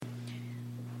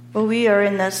Well, we are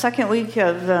in the second week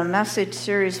of the message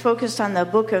series focused on the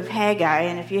book of Haggai,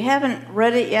 and if you haven't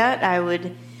read it yet, I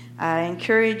would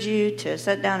encourage you to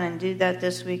sit down and do that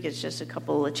this week. It's just a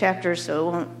couple of chapters, so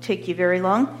it won't take you very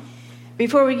long.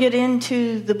 Before we get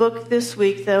into the book this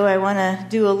week, though, I want to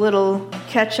do a little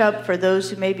catch-up for those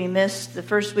who maybe missed the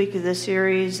first week of the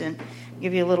series and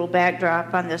give you a little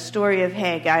backdrop on the story of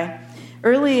Haggai.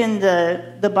 Early in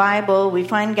the Bible, we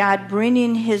find God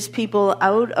bringing his people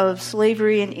out of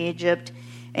slavery in Egypt,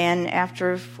 and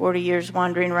after 40 years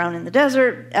wandering around in the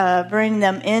desert, bringing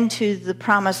them into the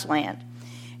Promised Land.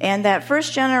 And that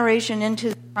first generation into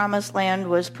the Promised Land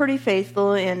was pretty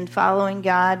faithful in following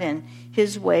God and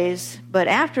his ways, but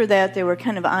after that, they were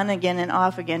kind of on again and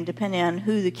off again, depending on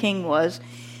who the king was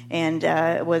and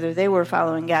whether they were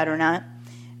following God or not.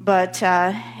 But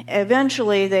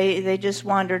eventually, they just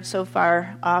wandered so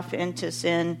far off into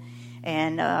sin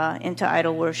and into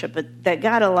idol worship, but that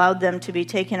God allowed them to be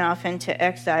taken off into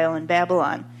exile in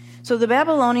Babylon. So the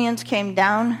Babylonians came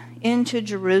down into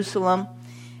Jerusalem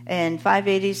in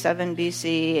 587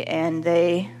 BC, and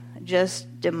they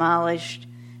just demolished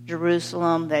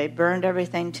Jerusalem. They burned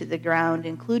everything to the ground,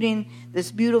 including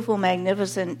this beautiful,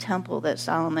 magnificent temple that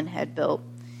Solomon had built.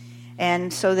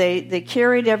 And so they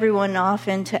carried everyone off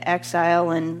into exile.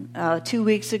 And 2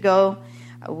 weeks ago,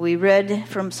 we read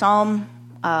from Psalm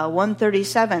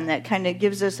 137 that kind of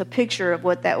gives us a picture of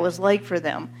what that was like for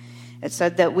them. It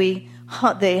said that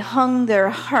they hung their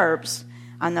harps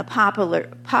on the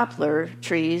poplar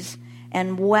trees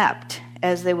and wept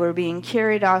as they were being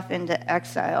carried off into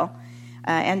exile.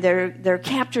 And their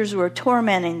captors were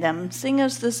tormenting them. Sing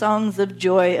us the songs of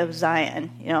joy of Zion,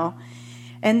 you know.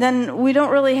 And then we don't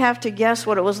really have to guess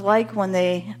what it was like when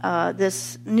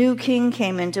this new king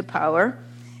came into power,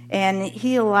 and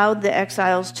he allowed the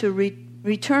exiles to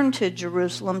return to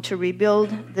Jerusalem to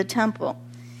rebuild the temple.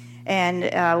 And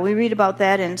we read about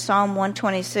that in Psalm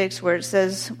 126, where it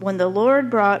says, "When the Lord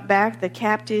brought back the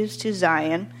captives to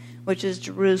Zion," which is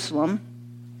Jerusalem,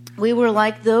 "we were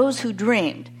like those who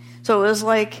dreamed." So it was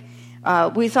like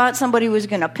we thought somebody was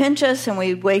going to pinch us, and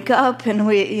we'd wake up and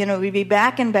we'd be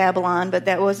back in Babylon, but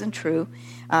that wasn't true.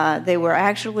 They were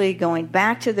actually going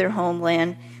back to their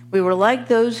homeland. We were like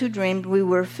those who dreamed. We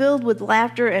were filled with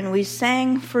laughter, and we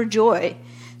sang for joy.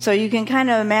 So you can kind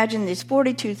of imagine these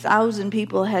 42,000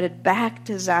 people headed back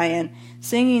to Zion,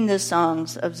 singing the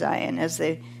songs of Zion as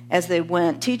they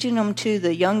went, teaching them to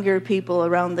the younger people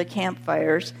around the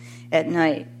campfires at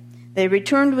night. They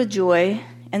returned with joy,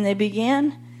 and they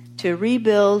began to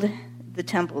rebuild the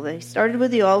temple. They started with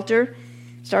the altar,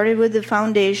 started with the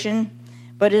foundation,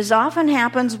 but as often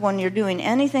happens when you're doing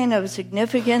anything of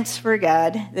significance for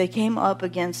God, they came up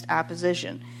against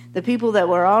opposition. The people that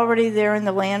were already there in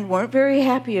the land weren't very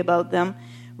happy about them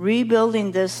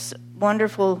rebuilding this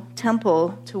wonderful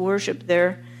temple to worship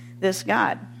this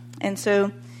God. And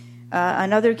so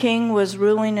another king was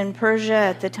ruling in Persia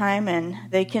at the time, and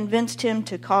they convinced him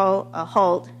to call a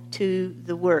halt to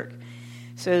the work.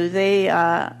 So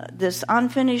this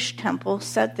unfinished temple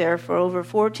sat there for over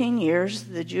 14 years.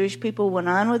 The Jewish people went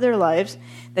on with their lives.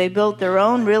 They built their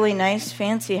own really nice,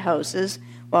 fancy houses,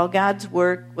 while God's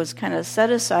work was kind of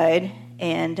set aside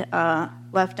and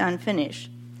left unfinished.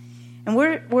 And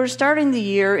we're starting the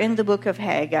year in the book of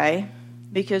Haggai,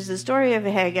 because the story of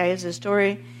Haggai is a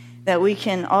story that we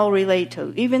can all relate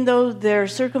to. Even though their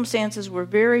circumstances were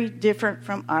very different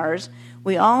from ours,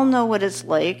 we all know what it's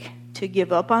like to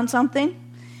give up on something,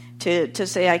 to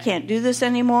say, I can't do this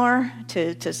anymore,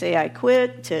 to say I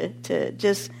quit, to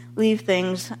just leave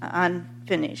things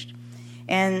unfinished.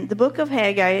 And the book of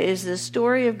Haggai is the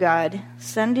story of God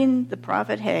sending the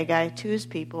prophet Haggai to his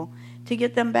people to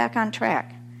get them back on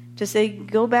track, to say,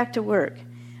 go back to work,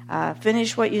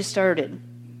 finish what you started.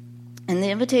 And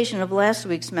the invitation of last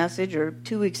week's message, or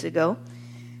 2 weeks ago,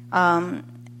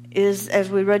 is, as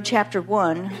we read chapter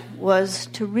 1, was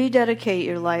to rededicate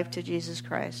your life to Jesus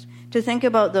Christ, to think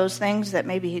about those things that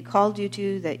maybe he called you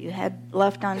to, that you had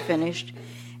left unfinished,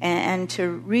 and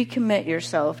to recommit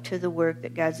yourself to the work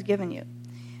that God's given you.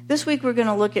 This week we're going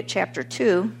to look at chapter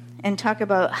 2 and talk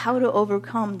about how to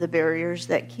overcome the barriers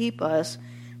that keep us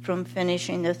from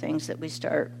finishing the things that we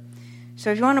start.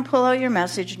 So if you want to pull out your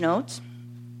message notes,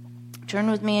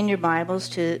 turn with me in your Bibles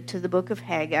to the book of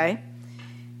Haggai.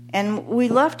 And we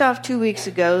left off 2 weeks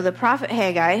ago. The prophet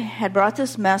Haggai had brought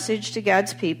this message to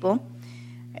God's people,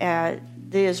 the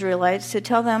Israelites, to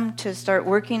tell them to start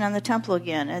working on the temple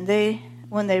again. And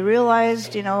when they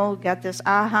realized, got this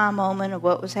aha moment of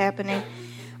what was happening,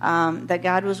 that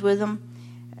God was with them,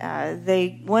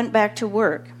 they went back to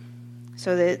work.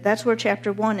 So that's where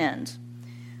chapter 1 ends.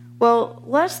 Well,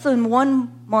 less than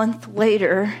 1 month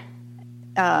later,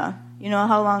 You know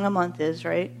how long a month is,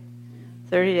 right?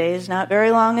 30 days, not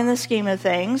very long in the scheme of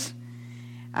things.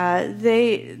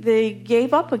 They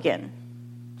gave up again.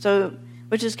 So,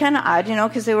 which is kind of odd,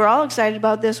 because they were all excited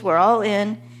about this. We're all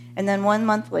in. And then 1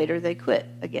 month later, they quit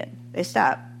again. They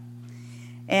stopped.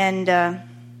 And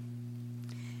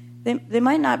they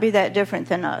might not be that different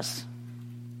than us.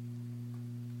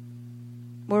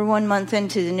 We're 1 month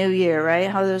into the new year, right?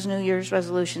 How are those New Year's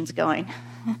resolutions going?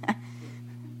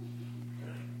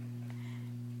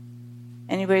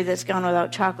 Anybody that's gone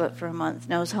without chocolate for a month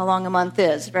knows how long a month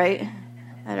is, right?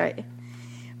 All right.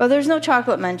 Well, there's no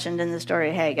chocolate mentioned in the story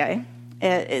of Haggai.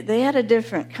 They had a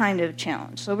different kind of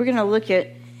challenge. So we're going to look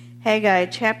at Haggai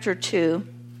chapter 2,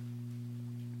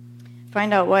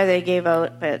 find out why they gave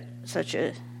out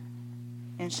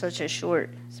in such a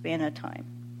short span of time.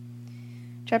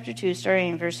 Chapter 2, starting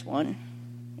in verse 1.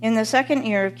 In the 2nd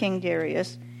year of King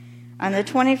Darius, on the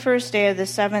 21st day of the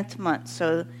 7th month,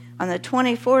 so on the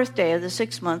 24th day of the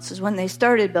 6th month is when they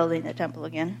started building the temple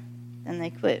again, and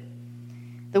they quit.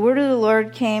 The word of the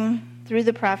Lord came through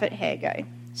the prophet Haggai.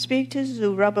 Speak to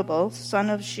Zerubbabel, son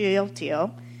of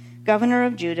Shealtiel, governor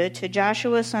of Judah, to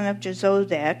Joshua, son of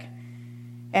Jozadak,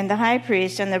 and the high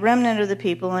priest and the remnant of the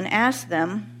people, and ask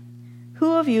them,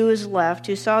 who of you is left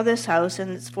who saw this house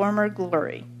in its former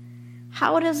glory?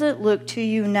 How does it look to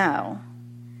you now?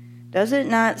 Does it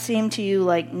not seem to you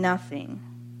like nothing?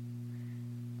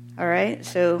 All right,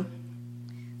 so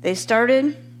they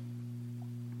started,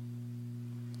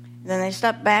 then they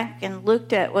stepped back and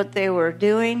looked at what they were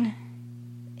doing,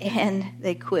 and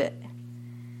they quit.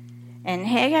 And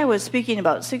Haggai was speaking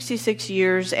about 66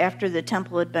 years after the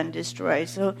temple had been destroyed.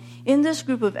 So in this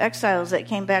group of exiles that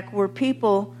came back were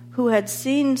people who had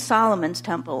seen Solomon's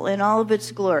temple in all of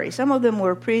its glory. Some of them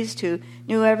were priests who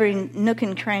knew every nook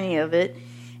and cranny of it.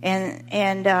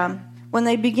 And when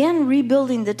they began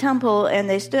rebuilding the temple and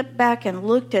they stepped back and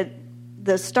looked at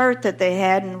the start that they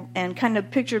had and kind of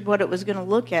pictured what it was going to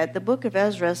look at, the book of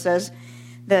Ezra says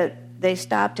that they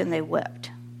stopped and they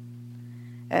wept.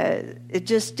 It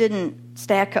just didn't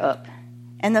stack up.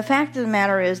 And the fact of the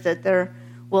matter is that there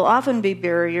will often be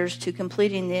barriers to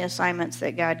completing the assignments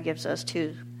that God gives us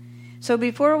too. So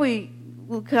before we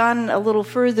look on a little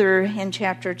further in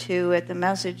chapter 2 at the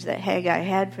message that Haggai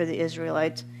had for the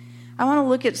Israelites, I want to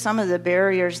look at some of the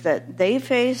barriers that they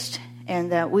faced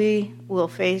and that we will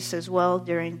face as well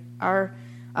during our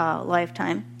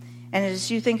lifetime. And as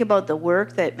you think about the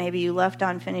work that maybe you left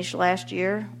unfinished last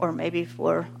year or maybe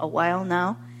for a while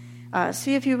now,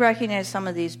 see if you recognize some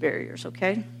of these barriers,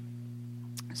 okay?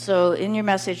 So in your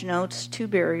message notes, 2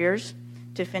 barriers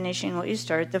to finishing what you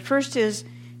start. The first is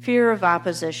fear of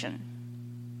opposition.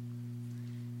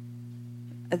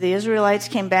 The Israelites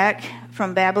came back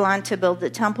from Babylon to build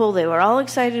the temple. They were all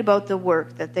excited about the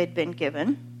work that they'd been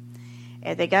given.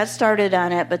 And they got started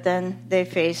on it, but then they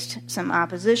faced some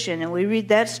opposition. And we read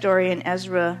that story in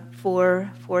Ezra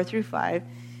 4:4-5.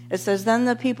 It says, then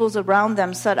the peoples around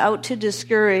them set out to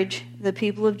discourage the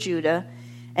people of Judah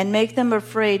and make them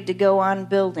afraid to go on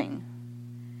building.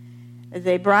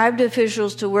 They bribed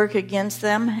officials to work against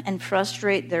them and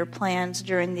frustrate their plans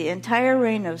during the entire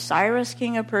reign of Cyrus,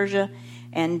 king of Persia,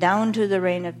 and down to the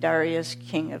reign of Darius,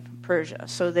 king of Persia.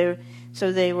 So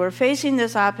they were facing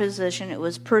this opposition. It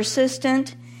was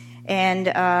persistent, and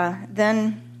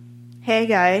then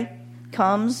Haggai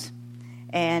comes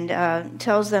and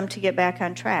tells them to get back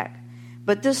on track.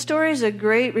 But this story is a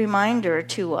great reminder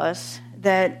to us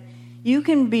that you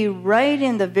can be right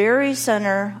in the very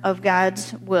center of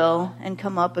God's will and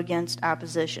come up against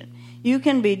opposition. You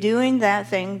can be doing that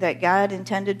thing that God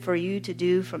intended for you to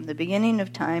do from the beginning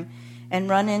of time and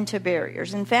run into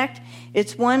barriers. In fact,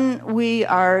 it's when we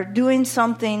are doing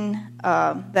something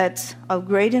that's of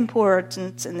great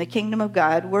importance in the kingdom of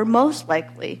God, we're most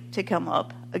likely to come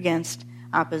up against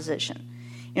opposition.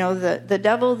 You know, the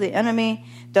devil, the enemy,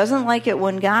 doesn't like it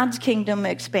when God's kingdom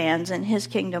expands and his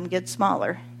kingdom gets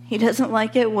smaller. He doesn't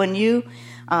like it when you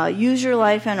use your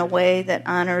life in a way that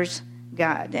honors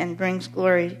God and brings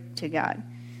glory to God.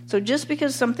 So just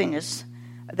because something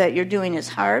that you're doing is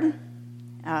hard,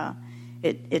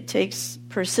 it takes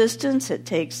persistence, it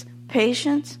takes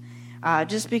patience.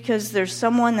 Just because there's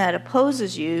someone that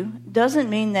opposes you doesn't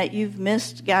mean that you've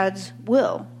missed God's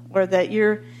will or that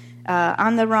you're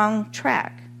on the wrong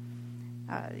track.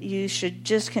 You should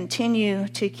just continue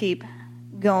to keep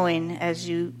going as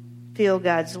you feel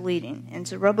God's leading. And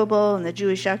Zerubbabel and the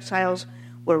Jewish exiles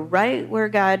were right where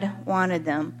God wanted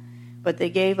them, but they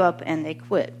gave up and they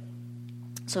quit.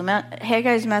 So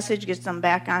Haggai's message gets them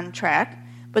back on track,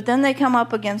 but then they come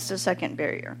up against a second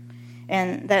barrier.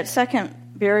 And that second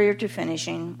barrier to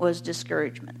finishing was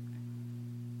discouragement.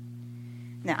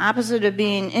 The opposite of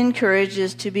being encouraged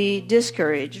is to be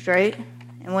discouraged, right?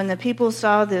 And when the people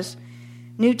saw this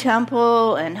new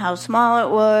temple and how small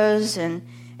it was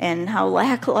and how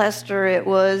lackluster it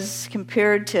was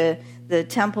compared to the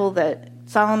temple that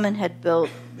Solomon had built,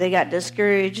 they got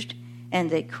discouraged and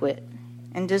they quit.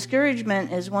 And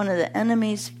discouragement is one of the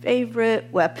enemy's favorite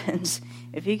weapons.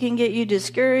 If he can get you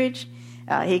discouraged,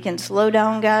 he can slow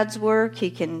down God's work.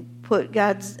 He can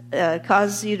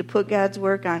cause you to put God's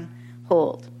work on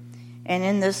hold. And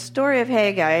in the story of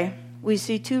Haggai, we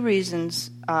see two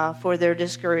reasons for their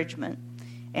discouragement.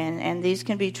 And these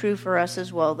can be true for us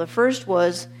as well. The first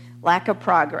was lack of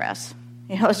progress.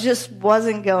 It just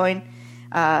wasn't going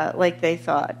like they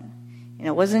thought.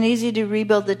 It wasn't easy to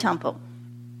rebuild the temple.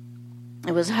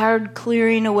 It was hard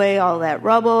clearing away all that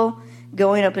rubble,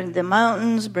 going up into the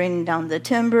mountains, bringing down the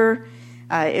timber.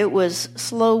 It was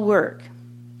slow work.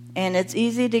 And it's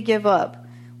easy to give up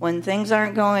when things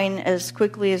aren't going as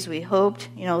quickly as we hoped.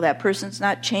 That person's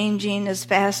not changing as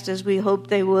fast as we hoped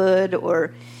they would,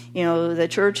 or, the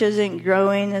church isn't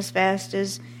growing as fast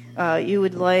as you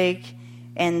would like.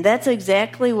 And that's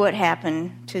exactly what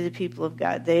happened to the people of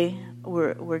God.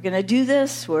 We're going to do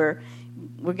this. We're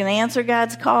going to answer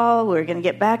God's call. We're going to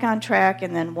get back on track.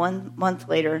 And then 1 month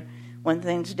later, when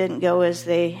things didn't go as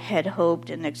they had hoped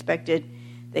and expected,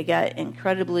 they got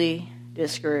incredibly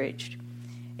discouraged.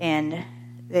 And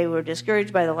they were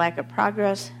discouraged by the lack of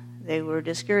progress. They were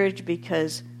discouraged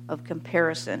because of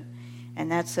comparison.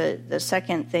 And that's the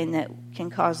second thing that can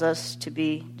cause us to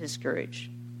be discouraged.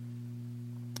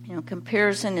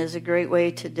 Comparison is a great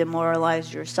way to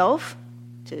demoralize yourself,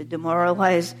 to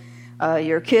demoralize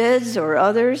your kids or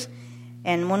others.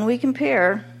 And when we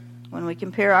compare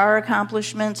our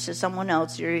accomplishments to someone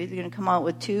else, you're either going to come out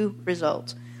with two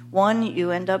results. One,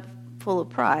 you end up full of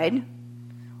pride,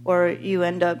 or you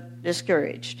end up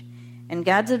discouraged. And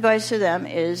God's advice to them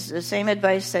is the same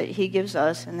advice that he gives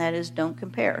us, and that is don't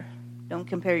compare. Don't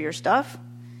compare your stuff.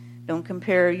 Don't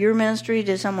compare your ministry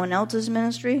to someone else's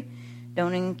ministry.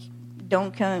 Don't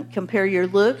compare your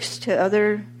looks to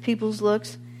other people's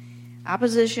looks.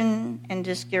 Opposition and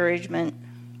discouragement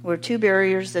were two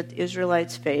barriers that the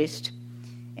Israelites faced,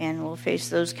 and we'll face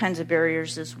those kinds of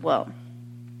barriers as well.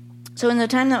 So in the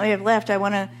time that we have left, I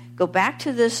want to go back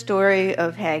to this story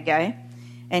of Haggai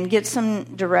and get some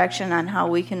direction on how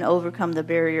we can overcome the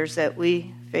barriers that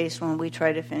we face when we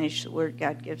try to finish the work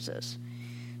God gives us.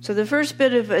 So the first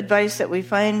bit of advice that we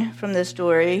find from this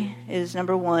story is,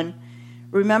 number one,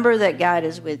 remember that God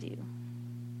is with you.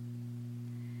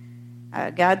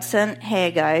 God sent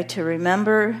Haggai to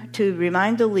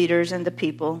remind the leaders and the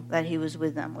people that he was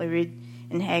with them. We read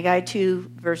in Haggai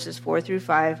 2, verses 4 through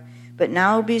 5, "But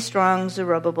now be strong,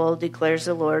 Zerubbabel, declares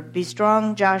the Lord. Be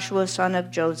strong, Joshua, son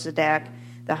of Jozadak,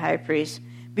 the high priest.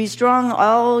 Be strong,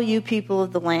 all you people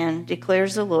of the land,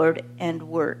 declares the Lord, and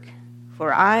work.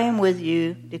 For I am with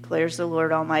you, declares the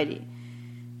Lord Almighty.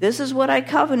 This is what I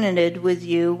covenanted with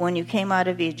you when you came out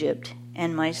of Egypt,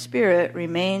 and my spirit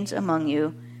remains among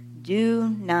you.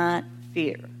 Do not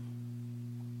fear."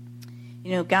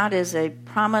 God is a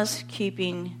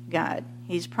promise-keeping God.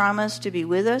 He's promised to be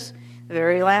with us. The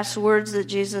very last words that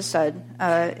Jesus said,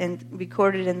 and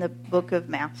recorded in the book of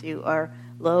Matthew, are,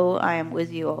 "Lo, I am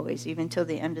with you always, even till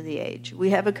the end of the age." We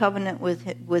have a covenant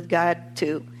with God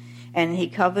too, and he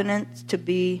covenants to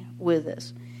be with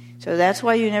us. So that's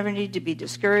why you never need to be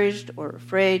discouraged or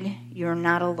afraid. You're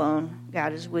not alone.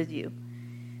 God is with you.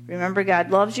 Remember, God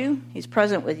loves you. He's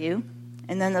present with you.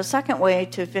 And then the second way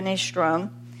to finish strong,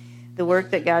 the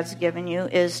work that God's given you,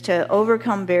 is to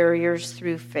overcome barriers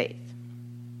through faith.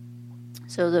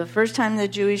 So the first time the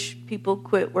Jewish people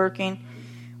quit working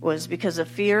was because of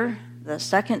fear. The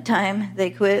second time they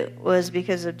quit was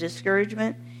because of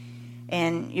discouragement.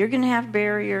 And you're going to have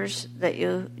barriers that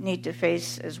you need to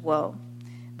face as well.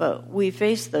 But we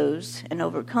face those and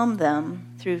overcome them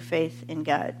through faith in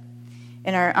God.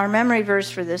 And our memory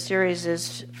verse for this series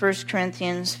is 1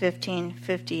 Corinthians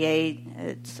 15:58.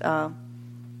 It's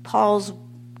Paul's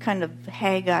kind of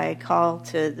Haggai call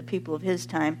to the people of his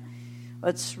time.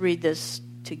 Let's read this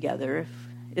together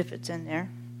if it's in there.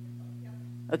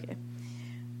 Okay.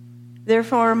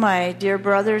 "Therefore, my dear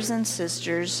brothers and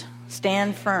sisters,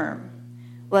 stand firm.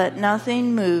 Let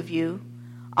nothing move you.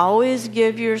 Always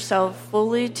give yourself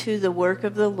fully to the work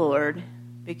of the Lord,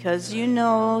 because you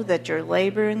know that your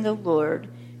labor in the Lord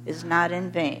is not in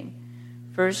vain."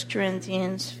 1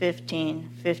 Corinthians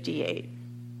 15:58.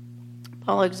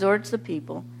 Paul exhorts the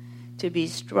people to be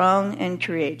strong and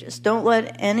courageous. Don't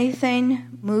let anything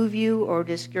move you or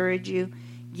discourage you.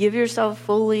 Give yourself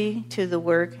fully to the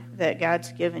work that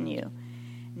God's given you.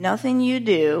 Nothing you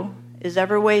do is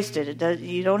ever wasted.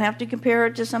 You don't have to compare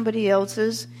it to somebody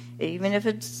else's, even if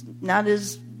it's not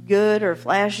as good or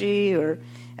flashy, or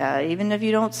even if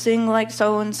you don't sing like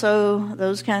so-and-so,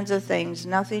 those kinds of things.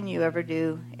 Nothing you ever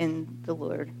do in the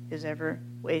Lord is ever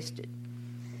wasted.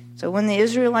 So when the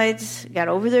Israelites got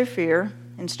over their fear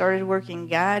and started working,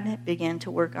 God began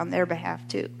to work on their behalf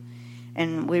too.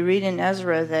 And we read in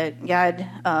Ezra that God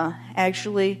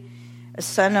actually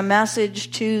sent a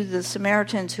message to the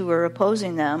Samaritans who were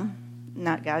opposing them.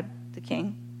 Not God, the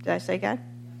king. Did I say God?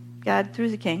 God through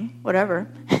the king, whatever.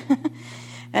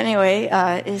 Anyway,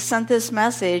 he sent this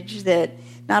message that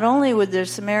not only were the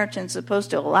Samaritans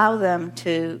supposed to allow them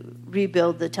to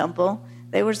rebuild the temple,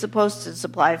 they were supposed to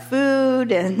supply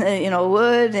food and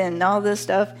wood and all this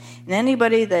stuff. And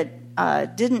anybody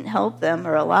that didn't help them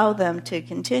or allow them to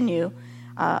continue,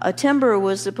 a timber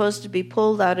was supposed to be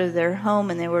pulled out of their home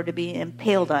and they were to be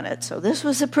impaled on it. So this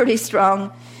was a pretty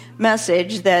strong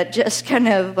message that just kind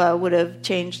of would have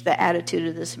changed the attitude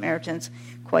of the Samaritans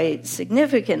quite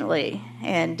significantly.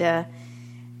 And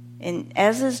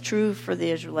as is true for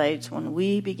the Israelites, when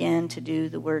we begin to do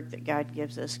the work that God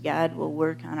gives us, God will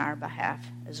work on our behalf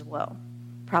as well.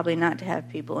 Probably not to have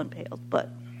people impaled,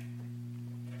 but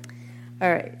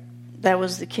all right, that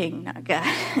was the king, not God.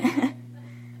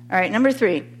 All right, number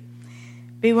 3,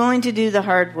 be willing to do the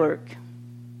hard work.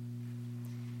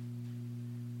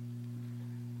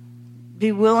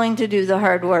 Be willing to do the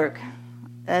hard work.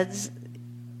 That's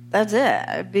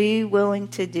it. Be willing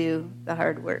to do the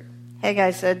hard work.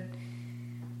 Haggai said,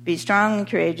 be strong and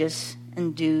courageous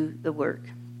and do the work.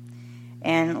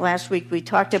 And last week we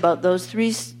talked about those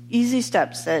 3 easy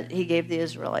steps that he gave the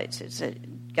Israelites. It said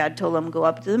God told them, go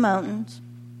up to the mountains,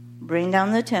 bring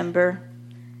down the timber,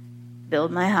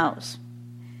 build my house.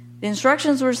 The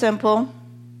instructions were simple.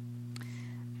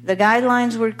 The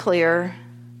guidelines were clear.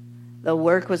 The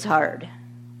work was hard,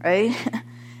 right?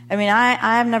 I mean,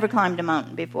 I've never climbed a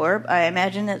mountain before. I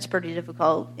imagine it's pretty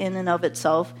difficult in and of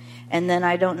itself. And then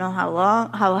I don't know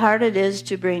how hard it is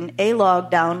to bring a log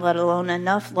down, let alone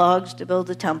enough logs to build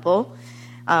a temple.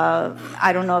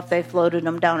 I don't know if they floated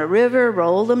them down a river,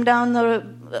 rolled them down the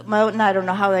mountain. I don't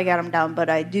know how they got them down, but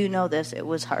I do know this. It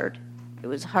was hard. It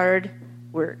was hard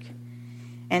work.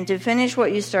 And to finish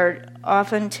what you start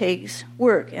often takes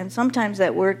work. And sometimes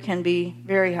that work can be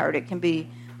very hard. It can be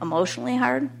emotionally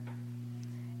hard.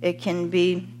 It can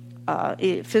be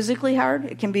physically hard.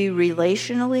 It can be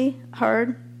relationally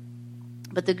hard.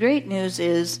 But the great news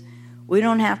is we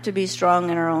don't have to be strong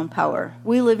in our own power.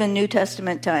 We live in New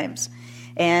Testament times.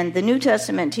 And the New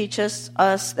Testament teaches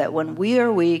us that when we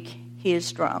are weak, he is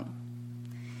strong.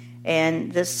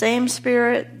 And the same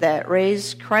Spirit that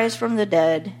raised Christ from the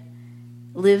dead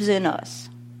lives in us.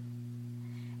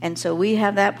 And so we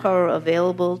have that power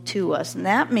available to us. And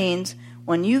that means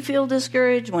when you feel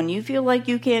discouraged, when you feel like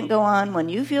you can't go on, when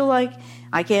you feel like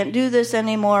I can't do this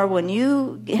anymore, when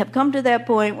you have come to that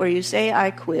point where you say,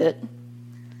 I quit,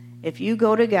 if you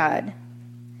go to God,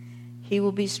 he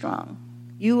will be strong.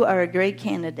 You are a great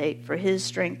candidate for his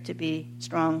strength to be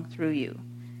strong through you.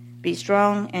 Be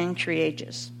strong and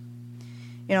courageous.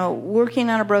 Working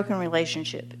on a broken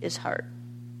relationship is hard.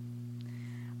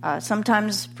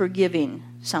 Sometimes forgiving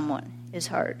someone is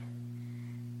hard.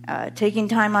 Taking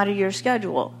time out of your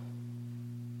schedule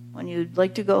when you'd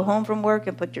like to go home from work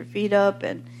and put your feet up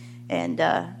and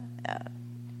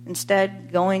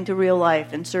instead going to real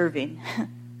life and serving,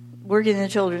 working in the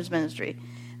children's ministry,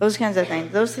 those kinds of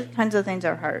things. Those kinds of things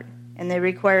are hard, and they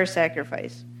require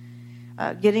sacrifice.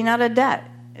 Getting out of debt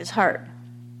is hard.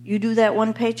 You do that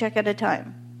one paycheck at a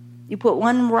time. You put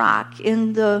one rock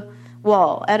in the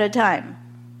wall at a time,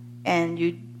 and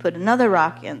you put another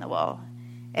rock in the wall,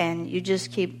 and you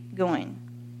just keep going.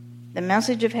 The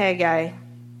message of Haggai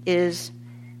is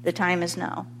the time is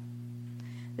now.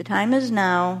 The time is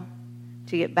now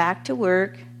to get back to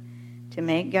work, to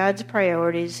make God's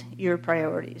priorities your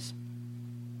priorities.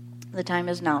 The time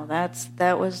is now.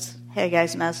 That was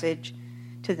Haggai's message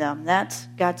to them. That's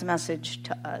God's message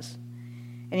to us.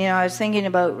 And I was thinking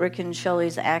about Rick and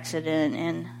Shelley's accident,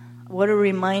 and what a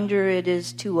reminder it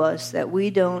is to us that we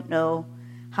don't know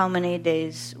how many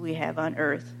days we have on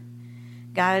earth.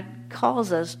 God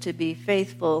calls us to be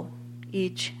faithful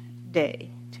each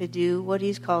day, to do what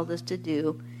he's called us to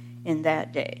do in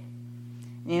that day.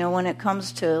 When it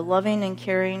comes to loving and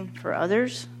caring for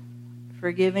others,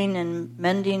 forgiving and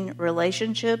mending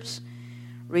relationships,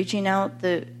 reaching out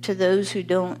to those who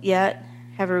don't yet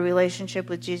have a relationship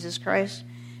with Jesus Christ,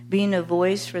 being a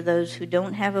voice for those who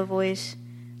don't have a voice,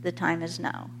 the time is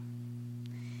now.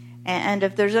 And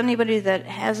if there's anybody that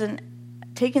hasn't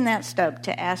taken that step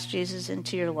to ask Jesus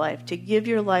into your life, to give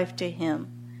your life to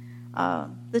him,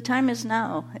 The time is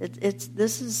now.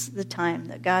 This is the time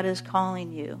that God is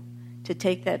calling you to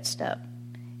take that step.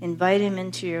 Invite him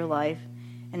into your life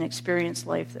and experience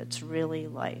life that's really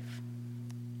life.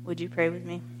 Would you pray with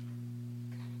me?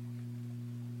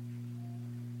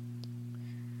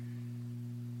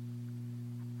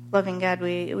 Loving God,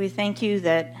 we thank you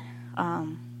that,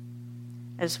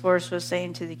 as Forrest was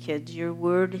saying to the kids, your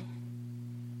word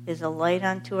is a light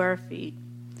unto our feet.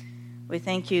 We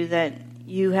thank you that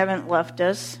you haven't left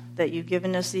us, that you've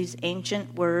given us these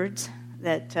ancient words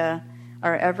that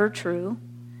are ever true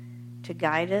to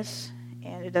guide us.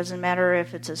 And it doesn't matter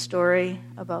if it's a story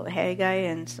about Haggai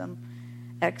and some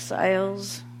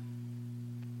exiles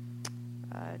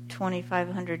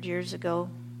 2,500 years ago.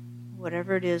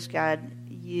 Whatever it is, God,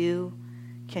 you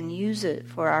can use it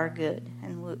for our good.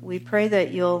 And we pray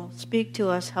that you'll speak to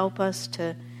us, help us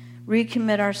to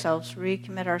recommit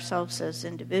ourselves as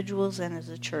individuals and as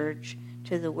a church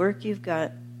to the work you've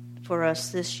got for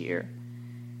us this year,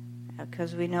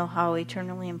 because we know how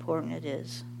eternally important it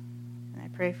is. And I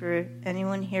pray for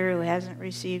anyone here who hasn't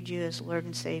received you as Lord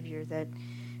and Savior, that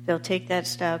they'll take that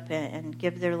step and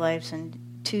give their lives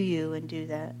to you and do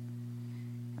that.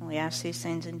 And we ask these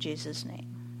things in Jesus' name.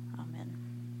 Amen.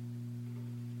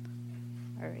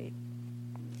 All right.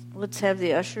 Let's have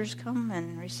the ushers come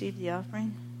and receive the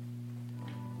offering.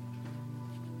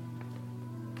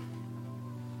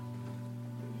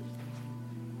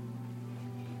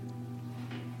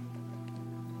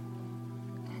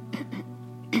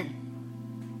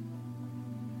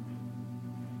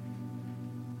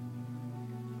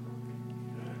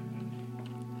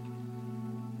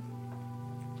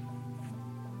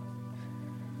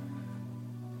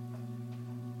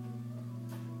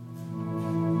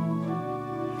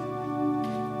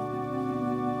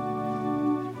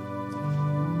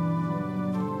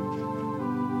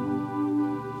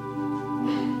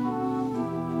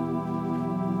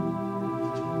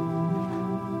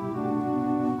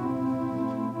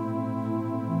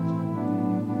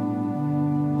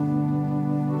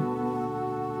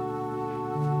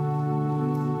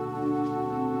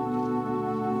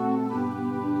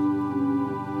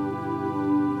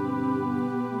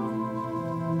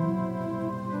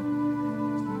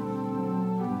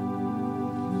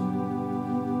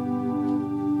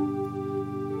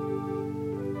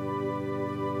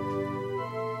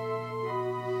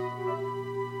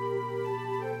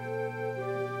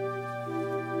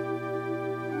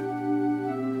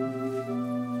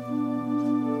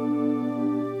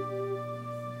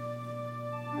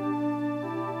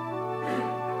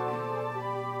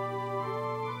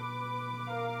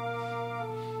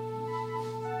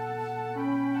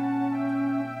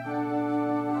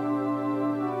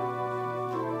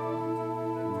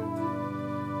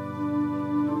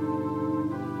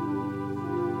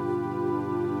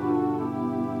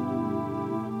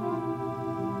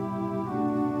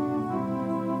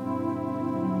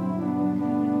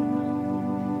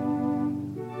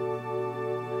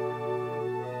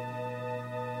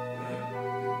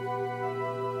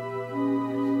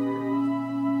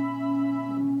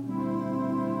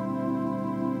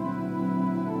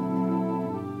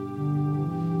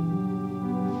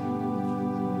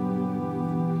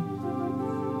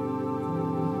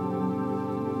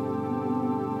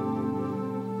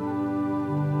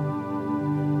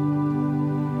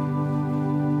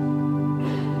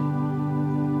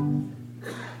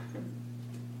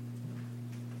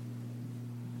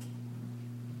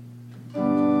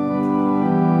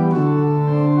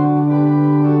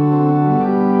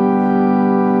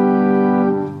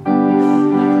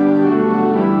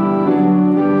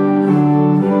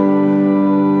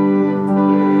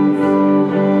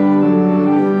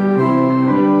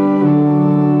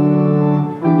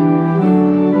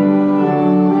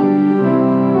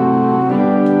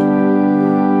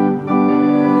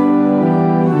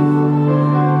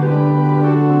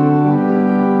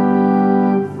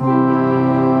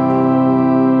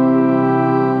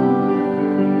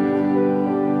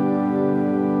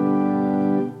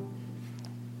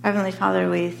 Heavenly Father,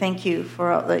 we thank you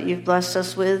for all that you've blessed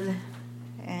us with,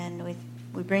 and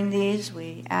we bring these.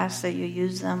 We ask that you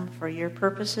use them for your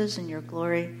purposes and your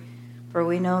glory, for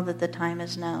we know that the time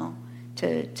is now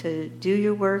to do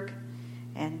your work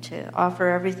and to offer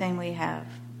everything we have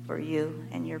for you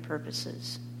and your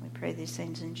purposes. We pray these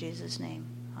things in Jesus' name.